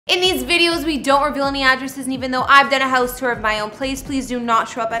In these videos, we don't reveal any addresses, and even though I've done a house tour of my own place, please do not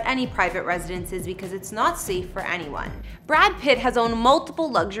show up at any private residences because it's not safe for anyone. Brad Pitt has owned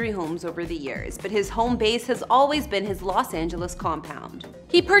multiple luxury homes over the years, but his home base has always been his Los Angeles compound.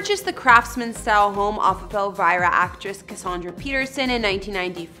 He purchased the Craftsman style home off of Elvira actress Cassandra Peterson in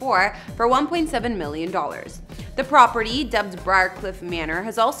 1994 for $1.7 million. The property, dubbed Briarcliff Manor,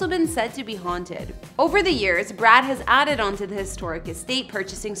 has also been said to be haunted. Over the years, Brad has added onto the historic estate,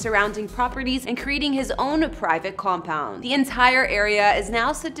 purchasing surrounding properties and creating his own private compound. The entire area is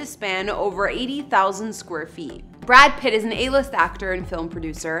now said to span over 80,000 square feet. Brad Pitt is an A-list actor and film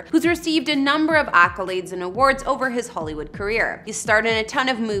producer who's received a number of accolades and awards over his Hollywood career. He starred in a ton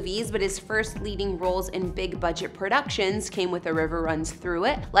of movies, but his first leading roles in big-budget productions came with A River Runs Through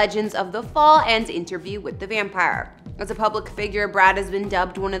It, Legends of the Fall, and Interview with the Vampire. As a public figure, Brad has been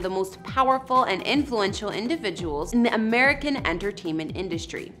dubbed one of the most powerful and influential individuals in the American entertainment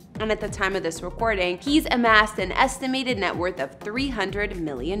industry. And at the time of this recording, he's amassed an estimated net worth of $300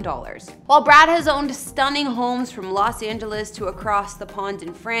 million. While Brad has owned stunning homes from Los Angeles to across the pond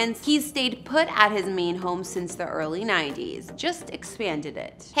in France, he's stayed put at his main home since the early 90s, just expanded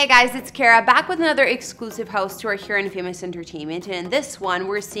it. Hey guys, it's Kara, back with another exclusive house tour here in Famous Entertainment, and in this one,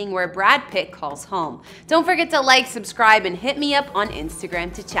 we're seeing where Brad Pitt calls home. Don't forget to like, subscribe, and hit me up on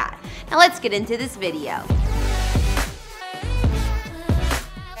Instagram to chat. Now let's get into this video.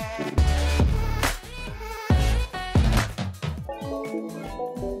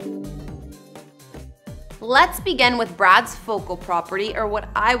 Let's begin with Brad's focal property, or what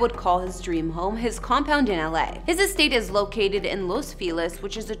I would call his dream home, his compound in LA. His estate is located in Los Feliz,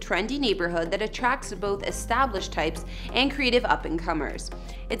 which is a trendy neighborhood that attracts both established types and creative up-and-comers.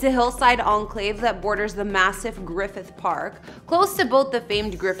 It's a hillside enclave that borders the massive Griffith Park, close to both the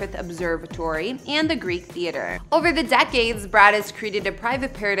famed Griffith Observatory and the Greek Theater. Over the decades, Brad has created a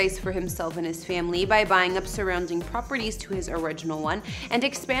private paradise for himself and his family by buying up surrounding properties to his original one and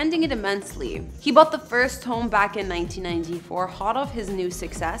expanding it immensely. He bought the first home back in 1994, hot off his new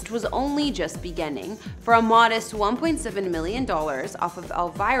success, which was only just beginning, for a modest $1.7 million off of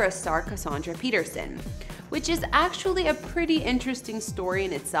Elvira star Cassandra Peterson, which is actually a pretty interesting story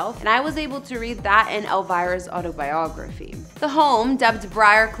in itself, and I was able to read that in Elvira's autobiography. The home, dubbed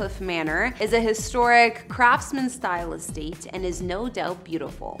Briarcliff Manor, is a historic Craftsman-style estate and is no doubt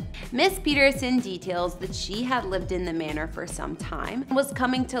beautiful. Miss Peterson details that she had lived in the manor for some time and was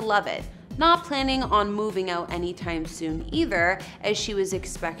coming to love it, not planning on moving out anytime soon either, as she was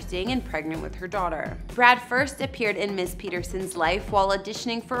expecting and pregnant with her daughter. Brad first appeared in Miss Peterson's life while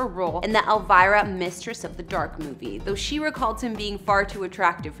auditioning for a role in the Elvira Mistress of the Dark movie, though she recalled him being far too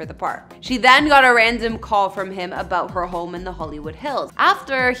attractive for the part. She then got a random call from him about her home in the Hollywood Hills,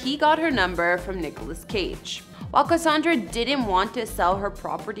 after he got her number from Nicolas Cage. While Cassandra didn't want to sell her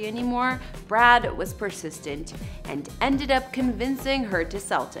property anymore, Brad was persistent and ended up convincing her to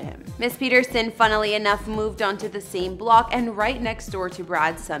sell to him. Miss Peterson, funnily enough, moved onto the same block and right next door to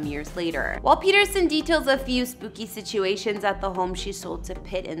Brad some years later. While Peterson details a few spooky situations at the home she sold to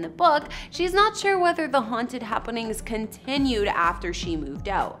Pitt in the book, she's not sure whether the haunted happenings continued after she moved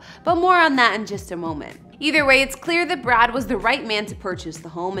out, but more on that in just a moment. Either way, it's clear that Brad was the right man to purchase the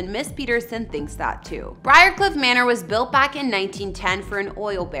home, and Miss Peterson thinks that too. Briarcliff Manor was built back in 1910 for an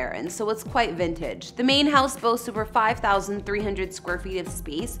oil baron, so it's quite vintage. The main house boasts over 5,300 square feet of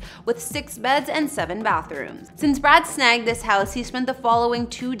space, with 6 beds and 7 bathrooms. Since Brad snagged this house, he spent the following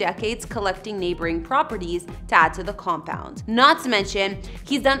 2 decades collecting neighboring properties to add to the compound. Not to mention,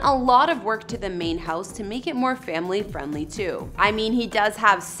 he's done a lot of work to the main house to make it more family friendly too. I mean, he does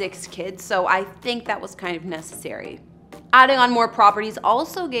have 6 kids, so I think that was kind of necessary. Adding on more properties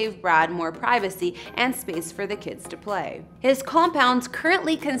also gave Brad more privacy and space for the kids to play. His compound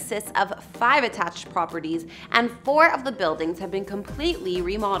currently consists of 5 attached properties, and 4 of the buildings have been completely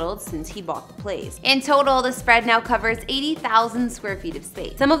remodeled since he bought the place. In total, the spread now covers 80,000 square feet of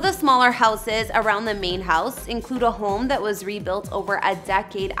space. Some of the smaller houses around the main house include a home that was rebuilt over a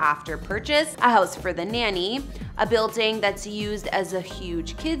decade after purchase, a house for the nanny, a building that's used as a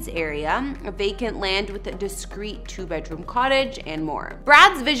huge kids area, a vacant land with a discreet 2-bedroom cottage, and more.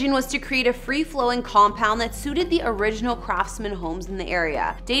 Brad's vision was to create a free-flowing compound that suited the original Craftsman homes in the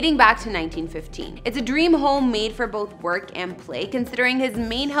area, dating back to 1915. It's a dream home made for both work and play, considering his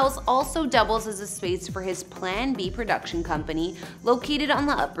main house also doubles as a space for his Plan B production company, located on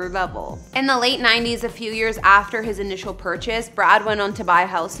the upper level. In the late 90s, a few years after his initial purchase, Brad went on to buy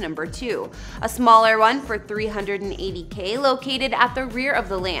house number 2, a smaller one for $380K, located at the rear of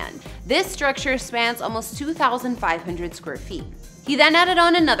the land. This structure spans almost 2,500 square feet. He then added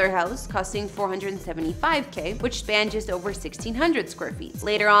on another house costing $475K, which spanned just over 1,600 square feet.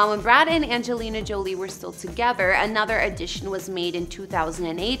 Later on, when Brad and Angelina Jolie were still together, another addition was made in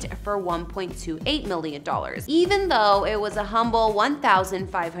 2008 for $1.28 million, even though it was a humble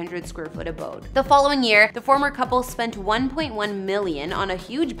 1,500 square foot abode. The following year, the former couple spent $1.1 million on a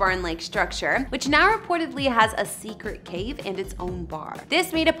huge barn-like structure, which now reportedly has a secret cave and its own bar.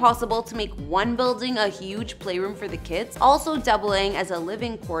 This made it possible to make one building a huge playroom for the kids, also doubling as a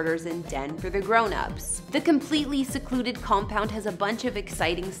living quarters and den for the grown-ups. The completely secluded compound has a bunch of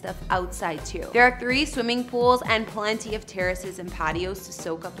exciting stuff outside too. There are 3 swimming pools and plenty of terraces and patios to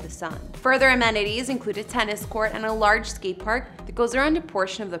soak up the sun. Further amenities include a tennis court and a large skate park that goes around a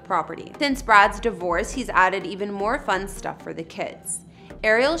portion of the property. Since Brad's divorce, he's added even more fun stuff for the kids.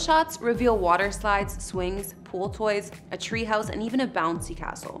 Aerial shots reveal water slides, swings, pool toys, a treehouse, and even a bouncy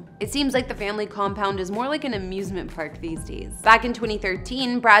castle. It seems like the family compound is more like an amusement park these days. Back in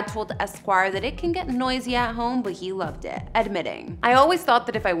 2013, Brad told Esquire that it can get noisy at home, but he loved it, admitting, "I always thought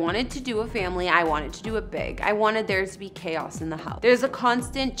that if I wanted to do a family, I wanted to do it big. I wanted there to be chaos in the house. There's a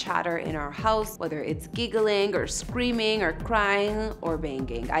constant chatter in our house, whether it's giggling or screaming or crying or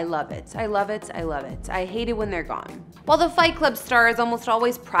banging. I love it. I love it. I love it. I hate it when they're gone." While the Fight Club star is almost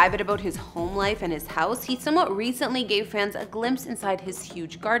always private about his home life and his house, he somewhat recently gave fans a glimpse inside his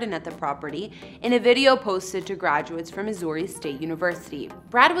huge garden at the property in a video posted to graduates from Missouri State University.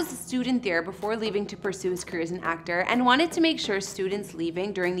 Brad was a student there before leaving to pursue his career as an actor and wanted to make sure students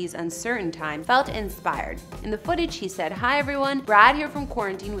leaving during these uncertain times felt inspired. In the footage, he said, "Hi everyone, Brad here from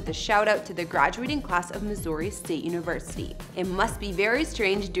quarantine with a shout out to the graduating class of Missouri State University. It must be very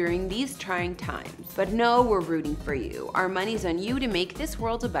strange during these trying times, but no, we're rooting for you. Our money's on you to make this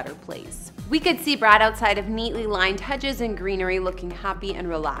world a better place." We could see Brad outside of neatly lined hedges and greenery looking happy and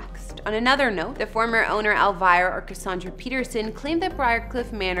relaxed. On another note, the former owner Elvira or Cassandra Peterson claimed that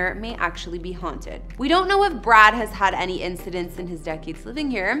Briarcliff Manor may actually be haunted. We don't know if Brad has had any incidents in his decades living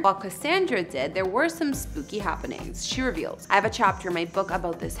here. While Cassandra did, there were some spooky happenings. She reveals, "I have a chapter in my book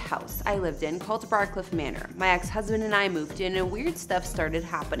about this house I lived in called Briarcliff Manor. My ex-husband and I moved in and weird stuff started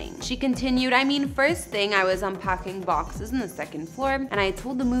happening." She continued, "I mean, first thing, I was unpacking boxes on the 2nd floor and I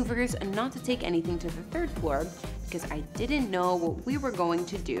told the movers not to take anything to the 3rd floor because I didn't know what we were going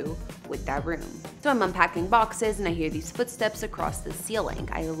to do with that room. So I'm unpacking boxes and I hear these footsteps across the ceiling.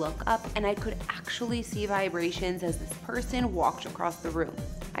 I look up and I could actually see vibrations as this person walked across the room.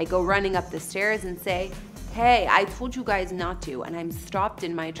 I go running up the stairs and say, 'Hey, I told you guys not to,' and I'm stopped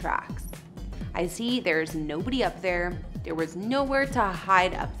in my tracks. I see there's nobody up there. There was nowhere to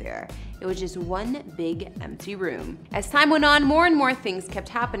hide up there. It was just one big empty room." As time went on, more and more things kept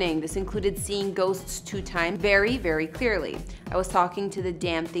happening. This included seeing ghosts 2 times very, very clearly. I was talking to the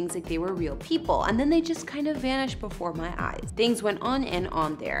damn things like they were real people, and then they just kind of vanished before my eyes. Things went on and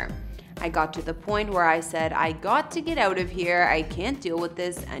on there. I got to the point where I said, I got to get out of here. I can't deal with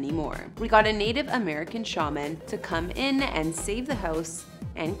this anymore. We got a Native American shaman to come in and save the house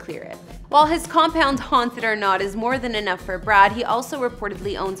and clear it. While his compound, haunted or not, is more than enough for Brad, he also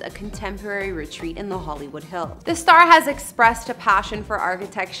reportedly owns a contemporary retreat in the Hollywood Hills. The star has expressed a passion for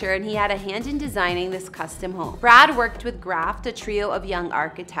architecture and he had a hand in designing this custom home. Brad worked with Graft, a trio of young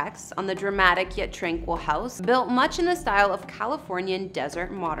architects, on the dramatic yet tranquil house, built much in the style of Californian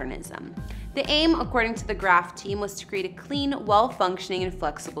desert modernism. The aim, according to the Graft team, was to create a clean, well-functioning and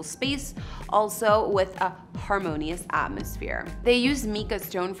flexible space, also with a harmonious atmosphere. They used mica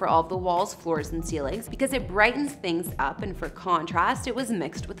stone for all of the walls, floors, and ceilings because it brightens things up, and for contrast, it was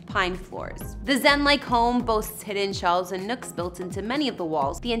mixed with pine floors. The Zen-like home boasts hidden shelves and nooks built into many of the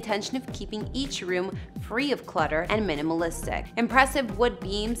walls, the intention of keeping each room free of clutter and minimalistic. Impressive wood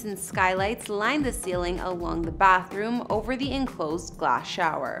beams and skylights line the ceiling along the bathroom over the enclosed glass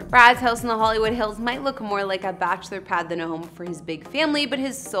shower. Brad's house in the Hollywood Hills might look more like a bachelor pad than a home for his big family, but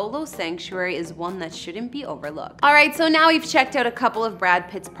his solo sanctuary is one that shouldn't be overlooked. Alright, so now we've checked out a couple of Brad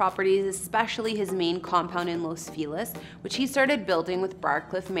Pitt's properties, especially his main compound in Los Feliz, which he started building with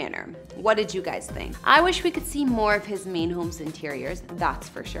Briarcliff Manor. What did you guys think? I wish we could see more of his main home's interiors, that's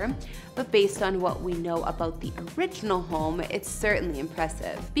for sure, but based on what we know about the original home, it's certainly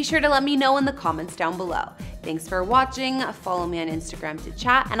impressive. Be sure to let me know in the comments down below. Thanks for watching, follow me on Instagram to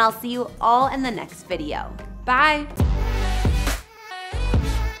chat, and I'll see you all in the next video. Bye!